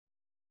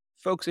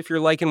Folks, if you're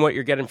liking what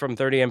you're getting from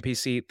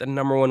 30MPC, the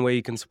number one way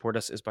you can support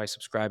us is by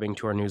subscribing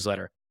to our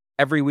newsletter.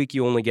 Every week,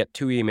 you only get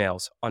 2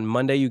 emails. On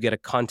Monday, you get a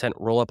content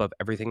roll-up of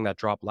everything that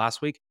dropped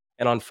last week.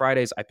 And on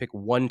Fridays, I pick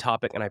one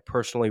topic and I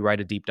personally write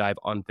a deep dive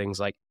on things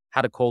like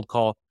how to cold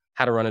call,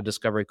 how to run a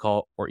discovery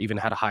call, or even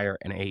how to hire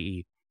an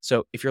AE.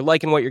 So if you're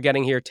liking what you're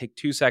getting here, take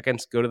 2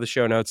 seconds, go to the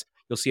show notes.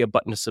 You'll see a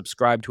button to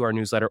subscribe to our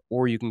newsletter,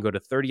 or you can go to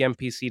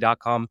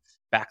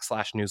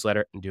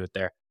 30mpc.com/newsletter and do it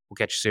there. We'll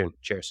catch you soon.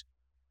 Cheers.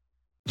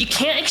 You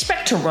can't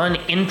expect to run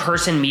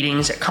in-person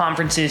meetings at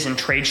conferences and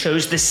trade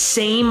shows the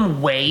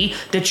same way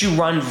that you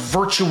run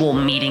virtual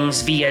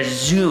meetings via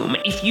Zoom.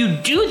 If you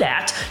do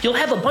that, you'll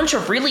have a bunch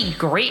of really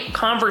great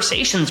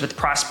conversations with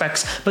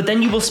prospects, but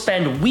then you will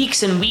spend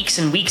weeks and weeks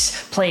and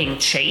weeks playing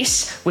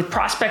chase with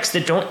prospects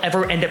that don't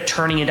ever end up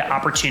turning into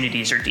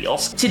opportunities or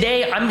deals.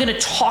 Today, I'm going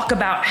to talk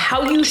about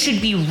how you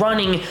should be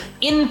running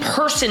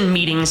in-person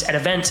meetings at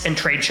events and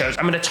trade shows.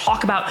 I'm going to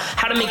talk about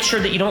how to make sure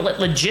that you don't let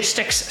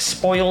logistics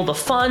spoil the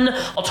fun.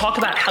 I'll talk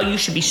about how you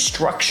should be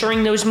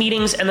structuring those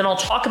meetings, and then I'll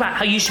talk about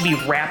how you should be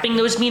wrapping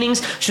those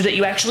meetings so that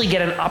you actually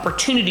get an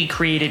opportunity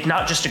created,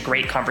 not just a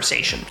great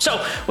conversation.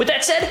 So with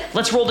that said,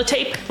 let's roll the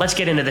tape. Let's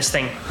get into this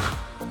thing.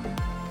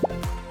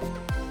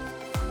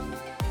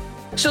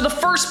 So the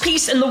first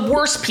piece and the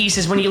worst piece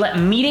is when you let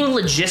meeting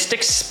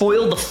logistics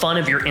spoil the fun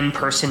of your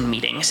in-person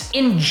meetings.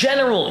 In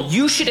general,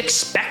 you should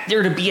expect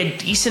there to be a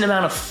decent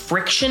amount of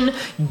friction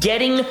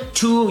getting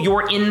to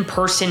your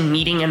in-person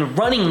meeting and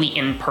running the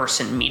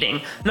in-person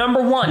meeting.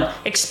 Number one,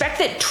 expect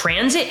that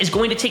transit is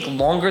going to take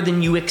longer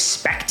than you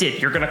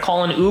expected. You're going to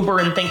call an Uber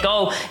and think,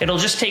 oh, it'll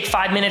just take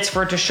 5 minutes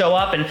for it to show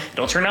up, and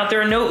it'll turn out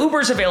there are no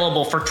Ubers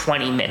available for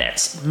 20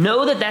 minutes.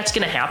 Know that that's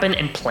going to happen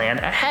and plan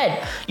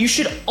ahead. You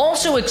should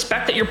also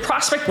expect that your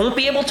prospect won't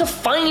be able to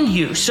find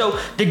you. So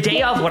the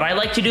day of, what I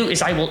like to do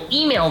is I will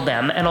email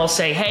them and I'll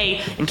say,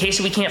 hey, in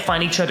case we can't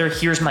find each other,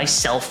 here's my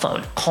cell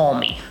phone. Call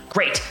me.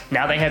 Great.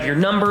 Now they have your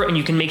number and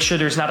you can make sure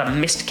there's not a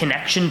missed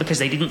connection because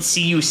they didn't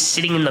see you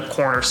sitting in the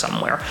corner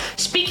somewhere.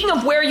 Speaking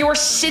of where you're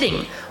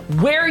sitting,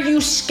 where you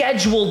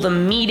schedule the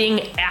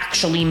meeting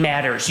actually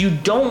matters. You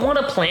don't want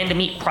to plan to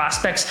meet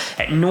prospects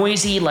at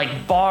noisy,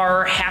 like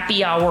bar,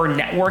 happy hour,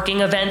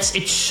 networking events.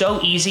 It's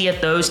so easy at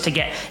those to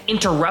get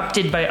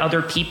interrupted by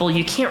other people.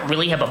 You can't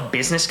really have a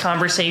business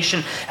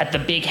conversation at the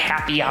big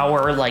happy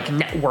hour, like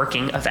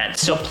networking event.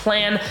 So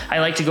I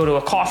like to go to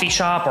a coffee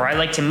shop, or I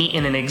like to meet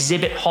in an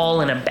exhibit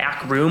hall in a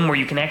back room where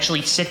you can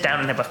actually sit down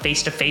and have a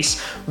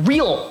face-to-face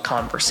real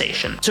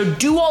conversation. So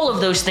do all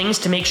of those things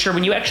to make sure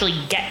when you actually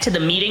get to the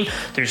meeting,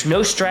 there's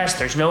no stress,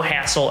 there's no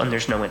hassle, and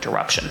there's no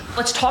interruption.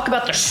 Let's talk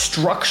about the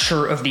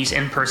structure of these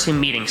in-person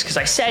meetings, because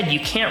I said you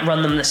can't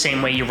run them the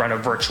same way you run a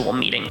virtual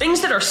meeting.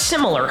 Things that are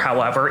similar,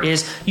 however,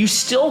 is you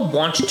still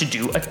want to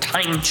do a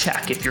time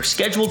check. If you're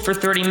scheduled for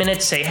 30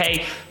 minutes, say,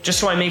 hey, just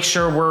so I make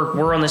sure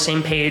we're on the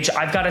same page,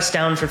 I've got us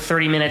down for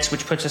 30 minutes,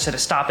 which puts us at a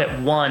stop at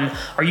 1.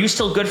 Are you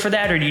still good for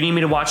that, or do you need me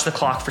to watch the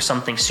clock for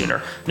something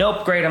sooner?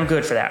 Nope, great, I'm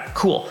good for that.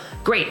 Cool.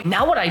 Great.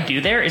 Now what I do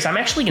there is I'm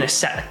actually going to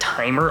set a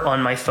timer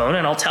on my phone,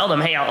 and I'll tell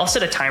them, hey, I'll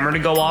set a timer to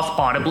go off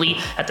audibly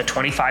at the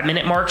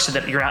 25-minute mark so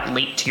that you're not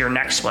late to your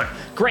next one.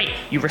 Great.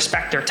 You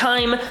respect their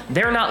time.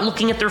 They're not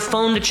looking at their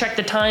phone to check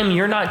the time.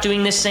 You're not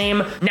doing the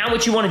same. Now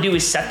what you want to do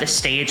is set the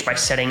stage by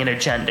setting an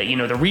agenda. You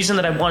know, the reason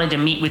that I wanted to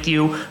meet with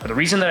you, or the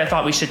reason that I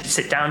thought we should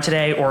sit down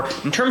today, or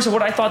in terms of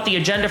what I thought the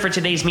agenda for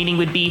today's meeting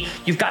would be,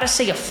 you've got to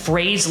say a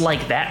phrase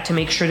like that to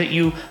make sure that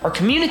you are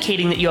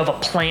communicating that you have a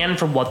plan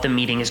for what the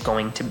meeting is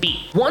going to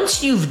be.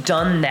 Once you've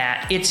done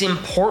that, it's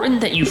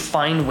important that you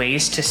find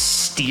ways to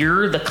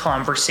steer the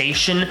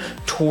conversation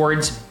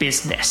towards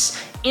business.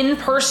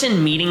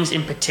 In-person meetings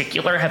in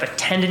particular have a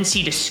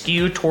tendency to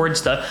skew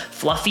towards the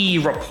fluffy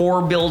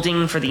rapport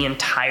building for the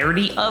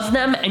entirety of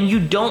them, and you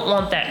don't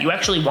want that. You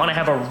actually want to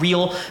have a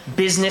real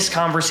business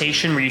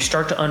conversation where you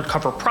start to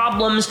uncover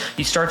problems,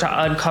 you start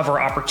to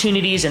uncover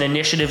opportunities and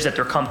initiatives that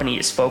their company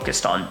is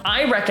focused on.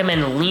 I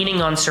recommend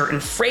leaning on certain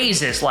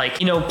phrases like,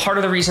 part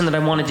of the reason that I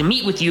wanted to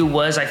meet with you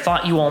was I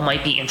thought you all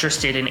might be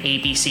interested in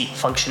ABC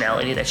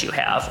functionality that you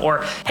have.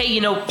 Or, hey,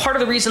 part of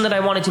the reason that I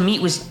wanted to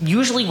meet was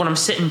usually when I'm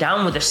sitting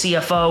down with a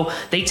CFO,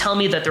 they tell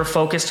me that they're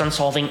focused on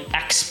solving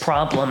X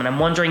problem, and I'm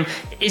wondering,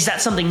 is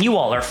that something you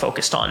all are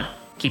focused on?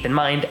 Keep in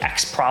mind,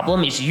 X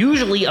problem is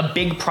usually a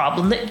big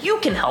problem that you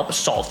can help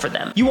solve for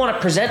them. You want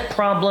to present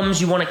problems,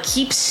 you want to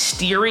keep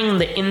steering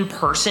the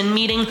in-person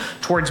meeting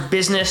towards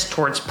business,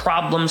 towards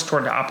problems,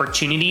 toward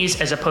opportunities,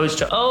 as opposed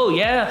to, oh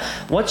yeah,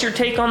 what's your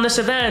take on this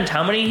event?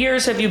 How many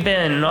years have you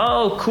been?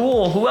 Oh,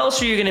 cool. Who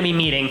else are you going to be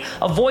meeting?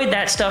 Avoid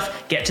that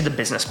stuff, get to the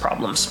business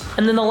problems.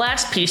 And then the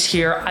last piece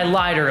here, I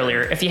lied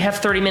earlier. If you have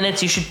 30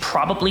 minutes, you should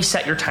probably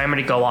set your timer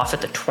to go off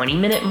at the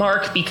 20-minute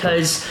mark,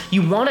 because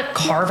you want to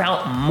carve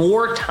out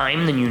more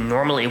time than than you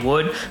normally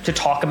would to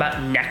talk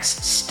about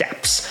next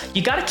steps.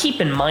 You got to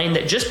keep in mind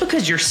that just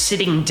because you're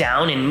sitting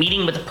down and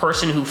meeting with a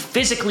person who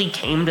physically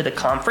came to the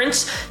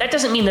conference, that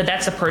doesn't mean that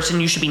that's the person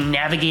you should be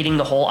navigating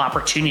the whole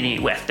opportunity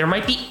with. There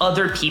might be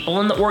other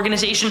people in the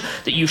organization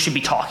that you should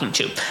be talking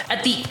to.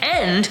 At the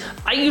end,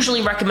 I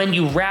usually recommend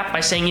you wrap by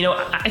saying,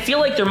 I feel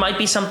like there might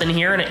be something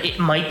here and it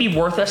might be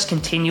worth us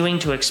continuing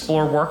to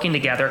explore working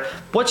together.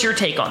 What's your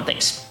take on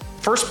things?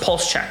 First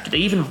pulse check. Do they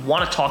even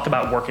want to talk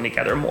about working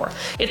together more?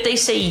 If they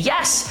say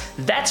yes,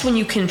 that's when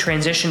you can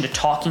transition to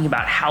talking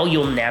about how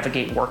you'll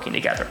navigate working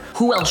together.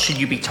 Who else should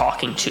you be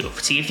talking to?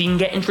 See if you can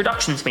get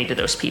introductions made to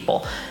those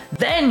people.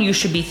 Then you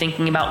should be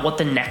thinking about what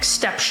the next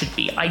step should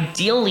be.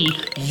 Ideally,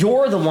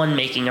 you're the one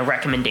making a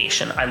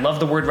recommendation. I love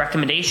the word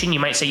recommendation.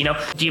 You might say,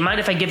 do you mind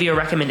if I give you a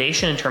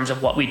recommendation in terms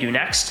of what we do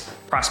next?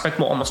 Prospect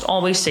will almost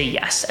always say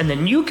yes. And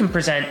then you can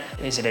present,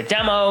 is it a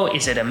demo?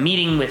 Is it a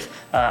meeting with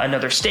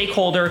another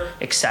stakeholder,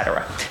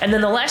 etc. And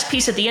then the last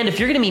piece at the end, if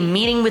you're going to be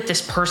meeting with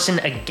this person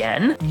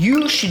again,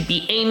 you should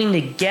be aiming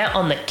to get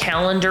on the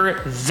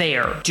calendar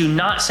there. Do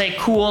not say,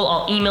 cool,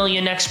 I'll email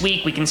you next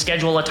week. We can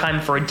schedule a time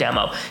for a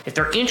demo. If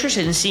they're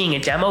interested in seeing a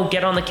demo,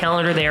 get on the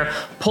calendar there,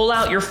 pull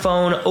out your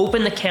phone,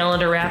 open the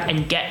calendar app,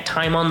 and get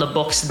time on the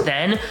books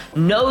then.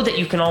 Know that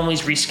you can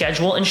always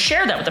reschedule and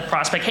share that with the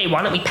prospect. Hey,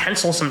 why don't we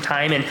pencil some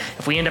time? And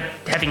if we end up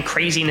having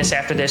craziness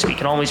after this, we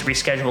can always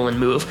reschedule and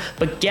move.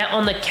 But get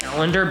on the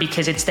calendar,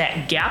 because it's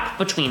that gap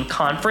between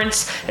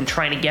conference and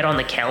trying to get on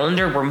the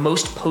calendar where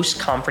most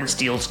post-conference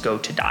deals go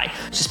to die.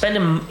 So spend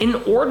an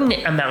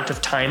inordinate amount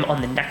of time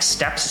on the next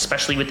steps,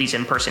 especially with these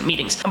in-person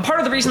meetings. And part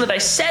of the reason that I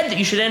said that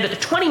you should end at the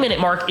 20-minute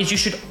mark is you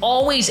should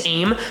always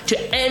aim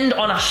to end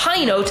on a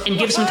high note and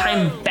give some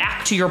time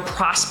back to your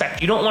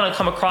prospect. You don't want to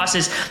come across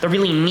as the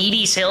really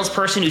needy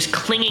salesperson who's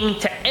clinging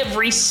to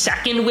every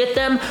second with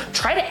them.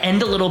 Try to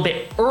end a little bit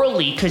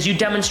early, because you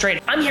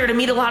demonstrate, I'm here to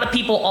meet a lot of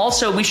people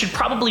also. We should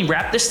probably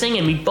wrap this thing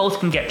and we both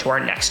can get to our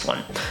next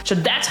one. So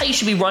that's how you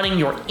should be running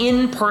your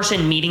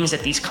in-person meetings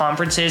at these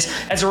conferences.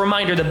 As a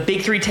reminder, the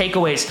big 3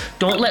 takeaways: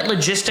 don't let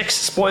logistics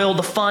spoil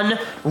the fun.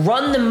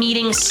 Run the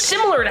meeting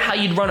similar to how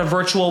you'd run a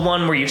virtual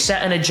one, where you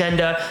set an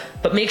agenda,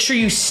 but make sure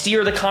you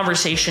steer the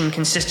conversation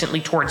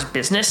consistently towards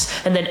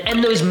business, and then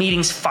end those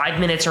meetings 5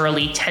 minutes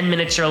early, 10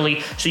 minutes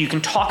early, so you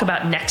can talk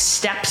about next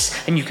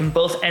steps and you can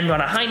both end on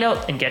a high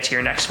note and get to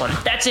your next one.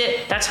 That's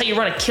it. That's how you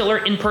run a killer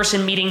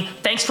in-person meeting.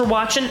 Thanks for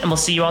watching, and we'll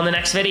see you on the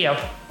next video.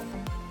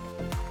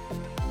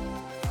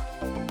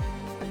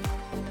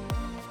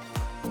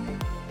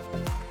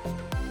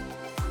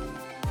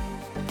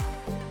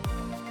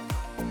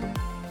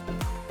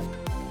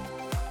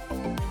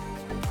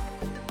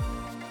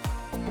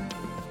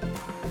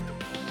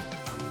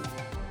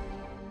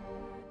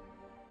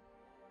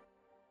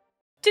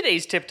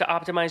 Today's tip to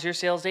optimize your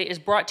sales day is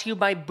brought to you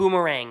by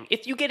Boomerang.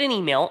 If you get an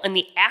email and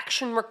the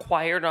action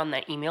required on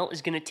that email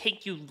is going to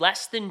take you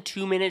less than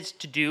 2 minutes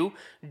to do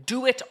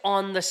it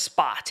on the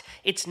spot.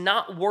 It's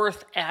not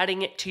worth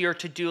adding it to your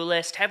to-do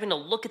list, having to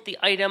look at the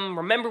item,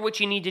 remember what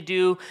you need to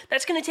do.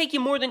 That's going to take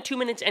you more than 2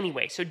 minutes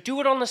anyway, so do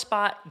it on the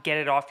spot, get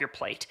it off your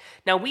plate.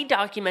 Now, we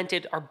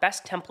documented our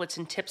best templates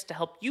and tips to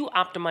help you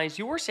optimize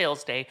your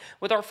sales day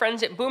with our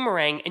friends at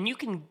Boomerang, and you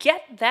can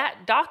get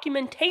that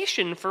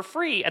documentation for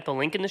free at the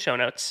link in the show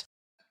notes.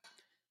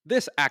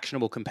 This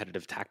actionable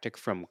competitive tactic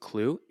from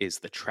Clue is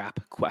the trap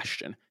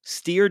question.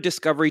 Steer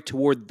discovery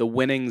toward the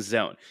winning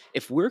zone.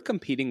 If we're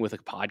competing with a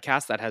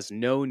podcast that has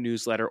no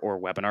newsletter or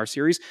webinar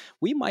series,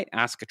 we might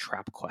ask a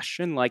trap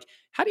question like,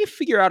 how do you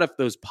figure out if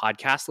those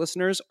podcast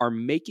listeners are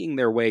making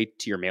their way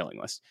to your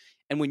mailing list?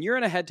 And when you're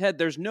in a head-to-head,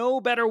 there's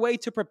no better way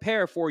to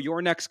prepare for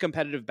your next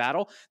competitive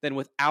battle than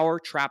with our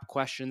trap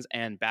questions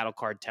and battle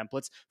card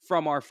templates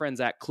from our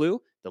friends at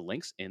Clue. The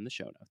link's in the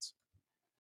show notes.